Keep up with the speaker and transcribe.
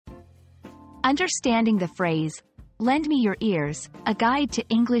Understanding the phrase, "Lend me your ears, a guide to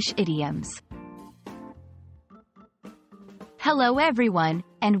English idioms." Hello everyone,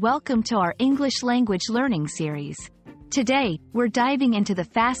 and welcome to our English language learning series. Today, we're diving into the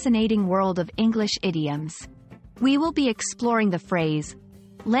fascinating world of English idioms. We will be exploring the phrase,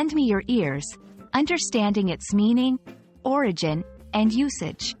 "Lend me your ears," understanding its meaning, origin, and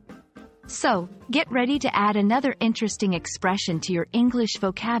usage. So, get ready to add another interesting expression to your English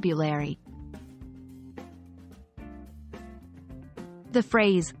vocabulary. The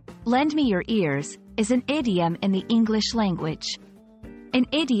phrase, "Lend me your ears," is an idiom in the English language. An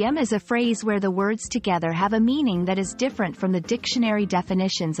idiom is a phrase where the words together have a meaning that is different from the dictionary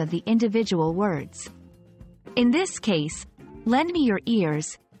definitions of the individual words. In this case, "lend me your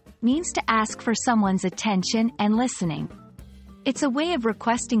ears" means to ask for someone's attention and listening. It's a way of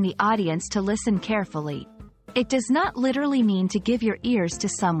requesting the audience to listen carefully. It does not literally mean to give your ears to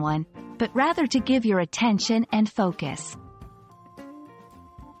someone, but rather to give your attention and focus.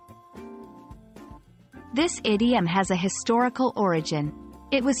 This idiom has a historical origin.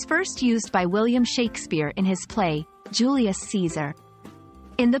 It was first used by William Shakespeare in his play, Julius Caesar.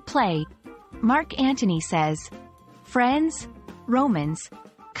 In the play, Mark Antony says, "Friends, Romans,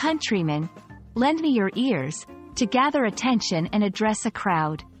 countrymen, lend me your ears," to gather attention and address a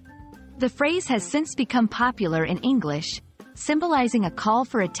crowd. The phrase has since become popular in English, symbolizing a call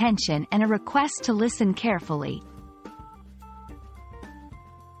for attention and a request to listen carefully.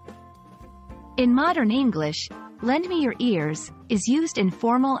 In modern English, "lend me your ears" is used in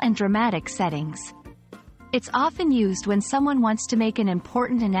formal and dramatic settings. It's often used when someone wants to make an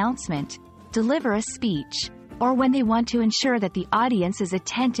important announcement, deliver a speech, or when they want to ensure that the audience is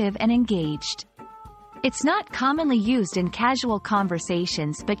attentive and engaged. It's not commonly used in casual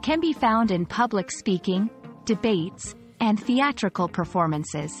conversations but can be found in public speaking, debates, and theatrical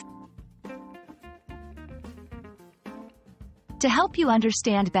performances. To help you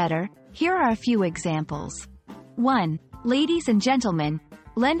understand better, here are a few examples. 1. Ladies and gentlemen,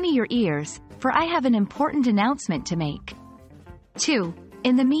 lend me your ears, for I have an important announcement to make. 2.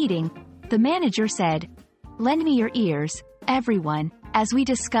 In the meeting, the manager said, "Lend me your ears, everyone, as we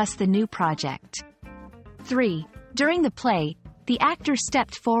discuss the new project." 3. During the play, the actor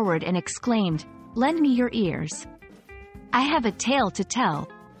stepped forward and exclaimed, "Lend me your ears. I have a tale to tell."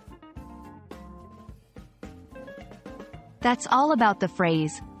 That's all about the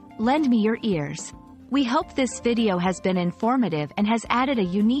phrase, "Lend me your ears." We hope this video has been informative and has added a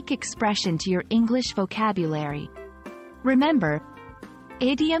unique expression to your English vocabulary. Remember,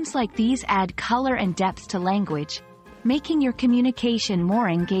 idioms like these add color and depth to language, making your communication more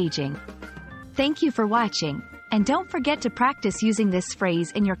engaging. Thank you for watching, and don't forget to practice using this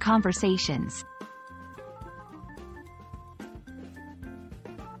phrase in your conversations.